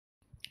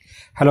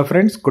Hello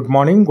friends, good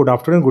morning, good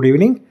afternoon, good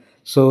evening.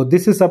 So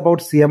this is about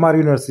CMR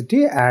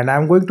University and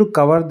I'm going to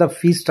cover the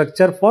fee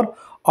structure for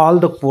all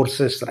the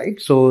courses,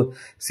 right? So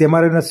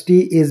CMR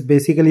University is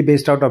basically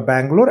based out of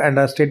Bangalore and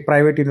a state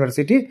private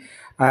university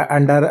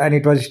and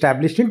it was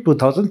established in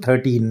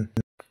 2013.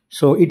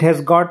 So it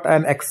has got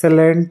an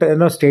excellent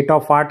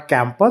state-of-art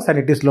campus and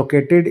it is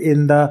located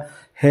in the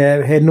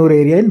Hennur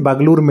area in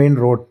Bagalur main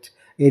road.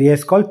 Area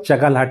is called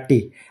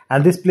Chagalatti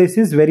and this place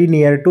is very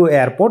near to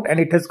airport and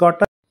it has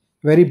got a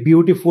very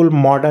beautiful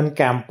modern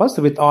campus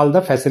with all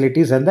the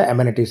facilities and the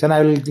amenities, and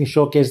I will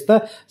showcase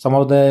some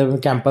of the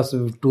campus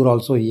tour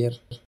also here.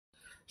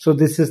 So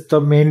this is the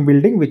main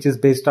building which is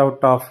based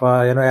out of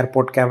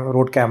airport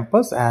road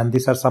campus, and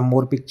these are some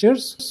more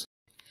pictures.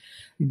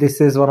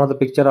 This is one of the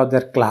picture of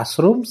their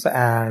classrooms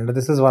and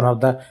this is one of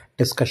the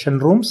discussion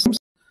rooms.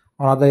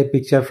 Another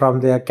picture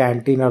from their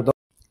canteen or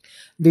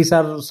these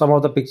are some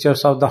of the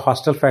pictures of the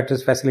hostel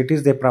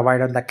facilities they provide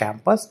on the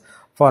campus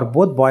for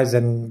both boys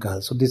and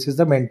girls. So this is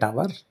the main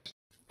tower,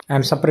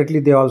 and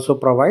separately they also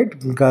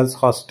provide girls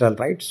hostel,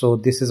 right? So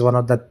this is one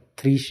of the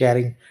 3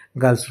 sharing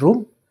girls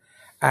room.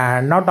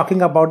 And now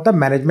talking about the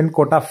management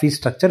quota fee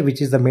structure,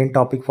 which is the main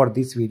topic for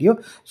this video.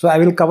 So I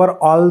will cover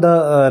all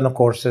the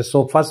courses.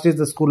 So first is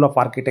the School of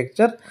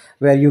Architecture,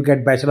 where you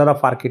get Bachelor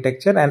of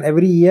Architecture, and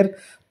every year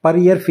per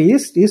year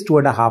fees is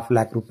 2.5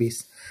 lakh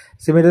rupees.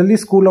 Similarly,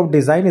 School of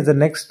Design is the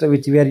next,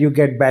 where you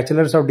get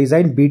Bachelors of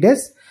Design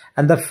BDes,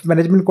 and the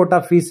management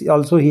quota fees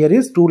also here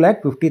is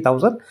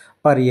 2,50,000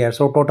 per year.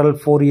 So total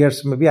 4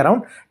 years maybe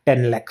around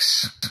 10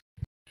 lakhs.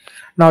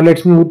 Now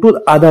let's move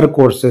to other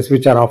courses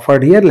which are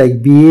offered here,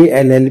 like BA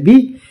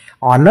LLB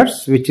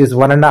Honors, which is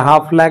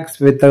 1.5 lakhs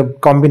with a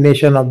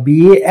combination of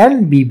BA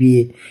and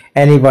BBA,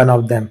 any one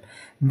of them.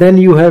 Then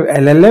you have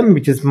LLM,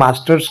 which is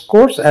Master's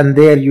course, and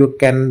there you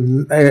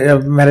can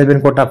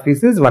management quota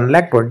fees is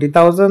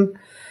 1,20,000.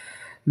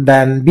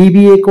 Then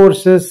BBA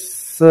courses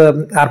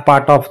are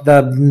part of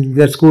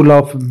the School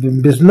of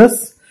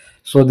Business.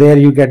 So there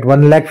you get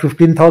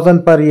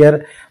 1,15,000 per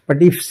year.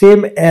 But if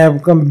same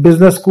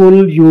business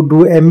school you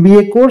do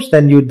MBA course,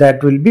 then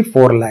that will be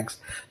 4 lakhs.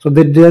 So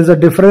there's a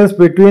difference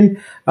between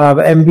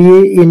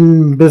MBA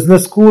in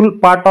business school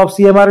part of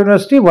CMR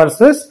University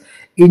versus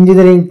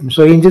engineering.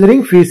 So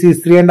engineering fees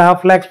is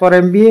 3.5 lakhs for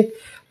MBA.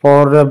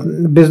 For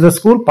business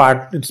school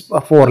part, it's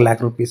 4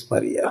 lakh rupees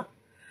per year.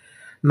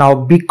 Now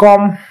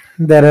BCom,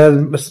 there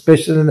are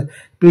special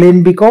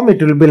plain BCom,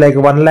 it will be like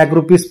 1 lakh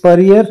rupees per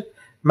year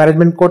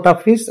management quota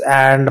fees,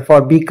 and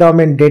for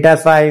BCom in data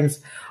science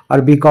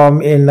or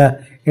BCom in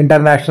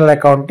international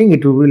accounting,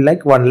 it will be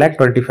like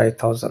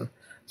 1,25,000.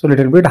 So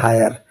little bit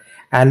higher.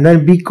 And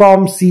then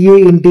BCom CA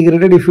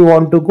integrated, if you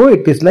want to go,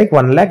 it is like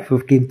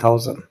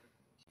 1,15,000.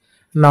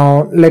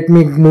 Now let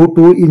me move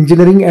to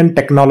Engineering and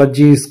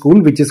Technology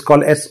School, which is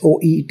called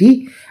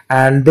SOET,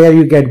 and there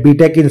you get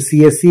BTech in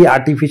CSE,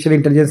 Artificial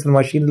Intelligence and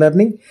Machine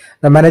Learning.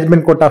 The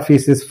management quota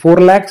fees is 4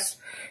 lakhs.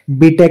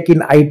 BTech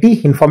in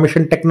IT,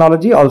 Information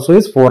Technology, also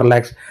is 4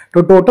 lakhs.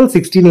 So total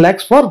 16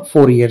 lakhs for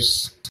 4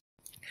 years.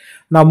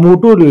 Now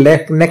move to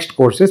next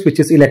courses, which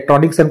is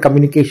Electronics and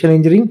Communication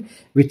Engineering,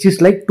 which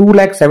is like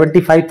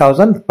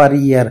 2,75,000 per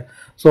year.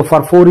 So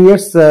for 4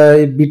 years,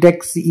 BTech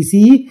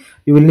ECE,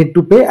 you will need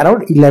to pay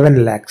around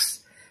 11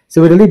 lakhs.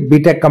 Similarly,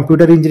 BTech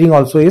Computer Engineering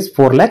also is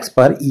 4 lakhs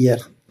per year.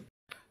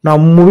 Now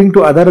moving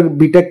to other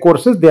BTech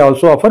courses, they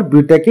also offer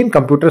BTech in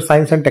Computer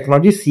Science and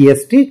Technology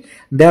CST.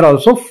 There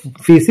also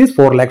fees is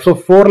 4 lakhs. So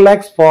 4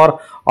 lakhs for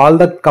all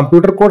the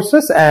computer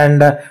courses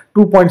and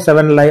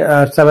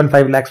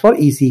 2.75 lakhs for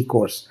ECE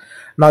course.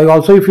 Now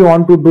also if you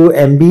want to do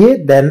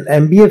MBA, then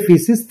MBA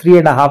fees is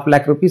 3.5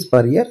 lakh rupees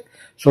per year.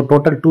 So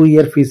total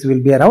 2-year fees will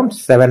be around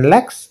 7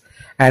 lakhs,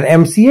 and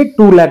MCA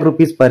 2 lakh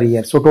rupees per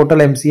year. So total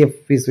MCA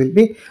fees will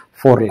be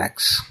 4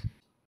 lakhs.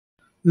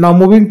 Now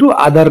moving to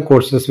other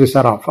courses which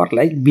are offered,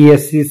 like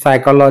BSc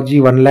Psychology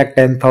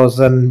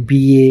 1,10,000,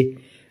 BA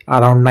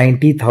around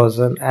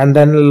 90,000, and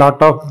then a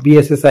lot of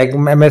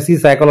MSc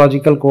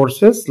Psychological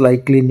courses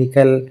like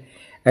Clinical,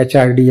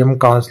 HRDM,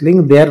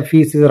 Counseling. Their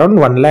fees is around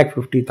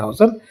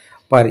 1,50,000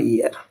 per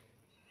year.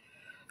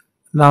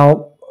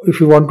 Now if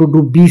you want to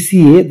do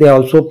BCA, they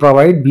also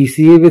provide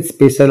BCA with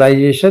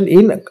specialization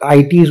in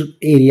IT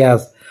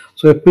areas.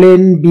 So a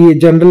plain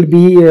general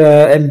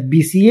and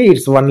BCA,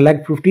 it's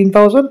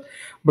 1,15,000.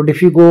 But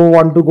if you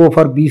want to go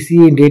for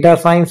BCA in data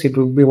science, it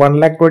would be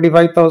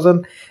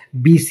 1,25,000.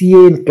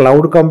 BCA in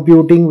cloud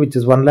computing, which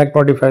is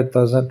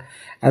 1,25,000.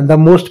 And the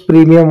most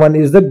premium one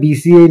is the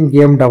BCA in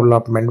game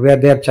development, where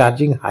they are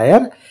charging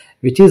higher,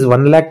 which is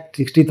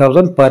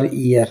 1,60,000 per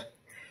year.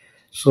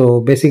 So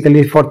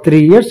basically for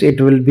 3 years,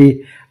 it will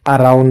be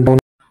around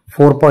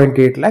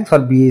 4.8 lakhs for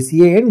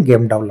BCA in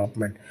game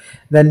development.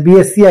 Then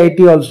BSc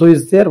IT also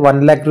is there,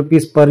 1 lakh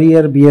rupees per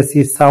year.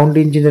 BSc Sound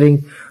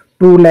Engineering,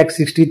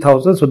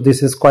 2,60,000. So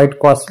this is quite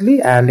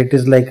costly and it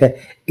is like a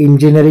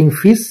engineering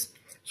fees.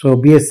 So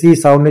BSc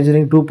Sound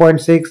Engineering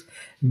 2.6,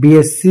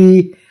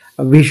 BSc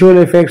Visual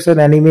Effects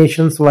and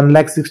Animations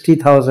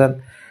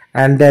 1,60,000,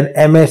 and then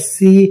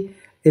MSc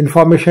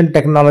Information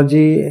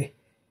Technology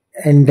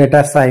in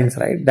data science,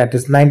 right? That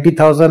is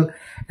 90,000.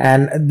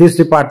 And this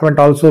department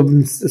also,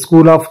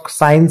 School of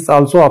Science,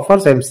 also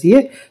offers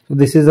MCA. So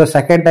this is the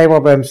second type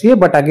of MCA,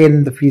 but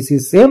again the fees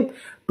is same,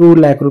 2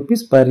 lakh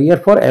rupees per year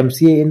for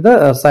MCA in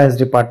the science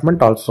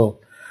department also.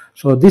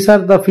 So these are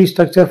the fee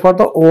structure for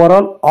the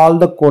overall all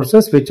the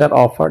courses which are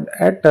offered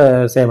at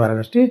CMR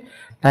University.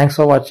 Thanks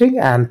for watching,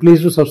 and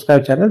please do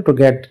subscribe channel to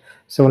get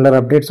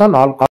similar updates on all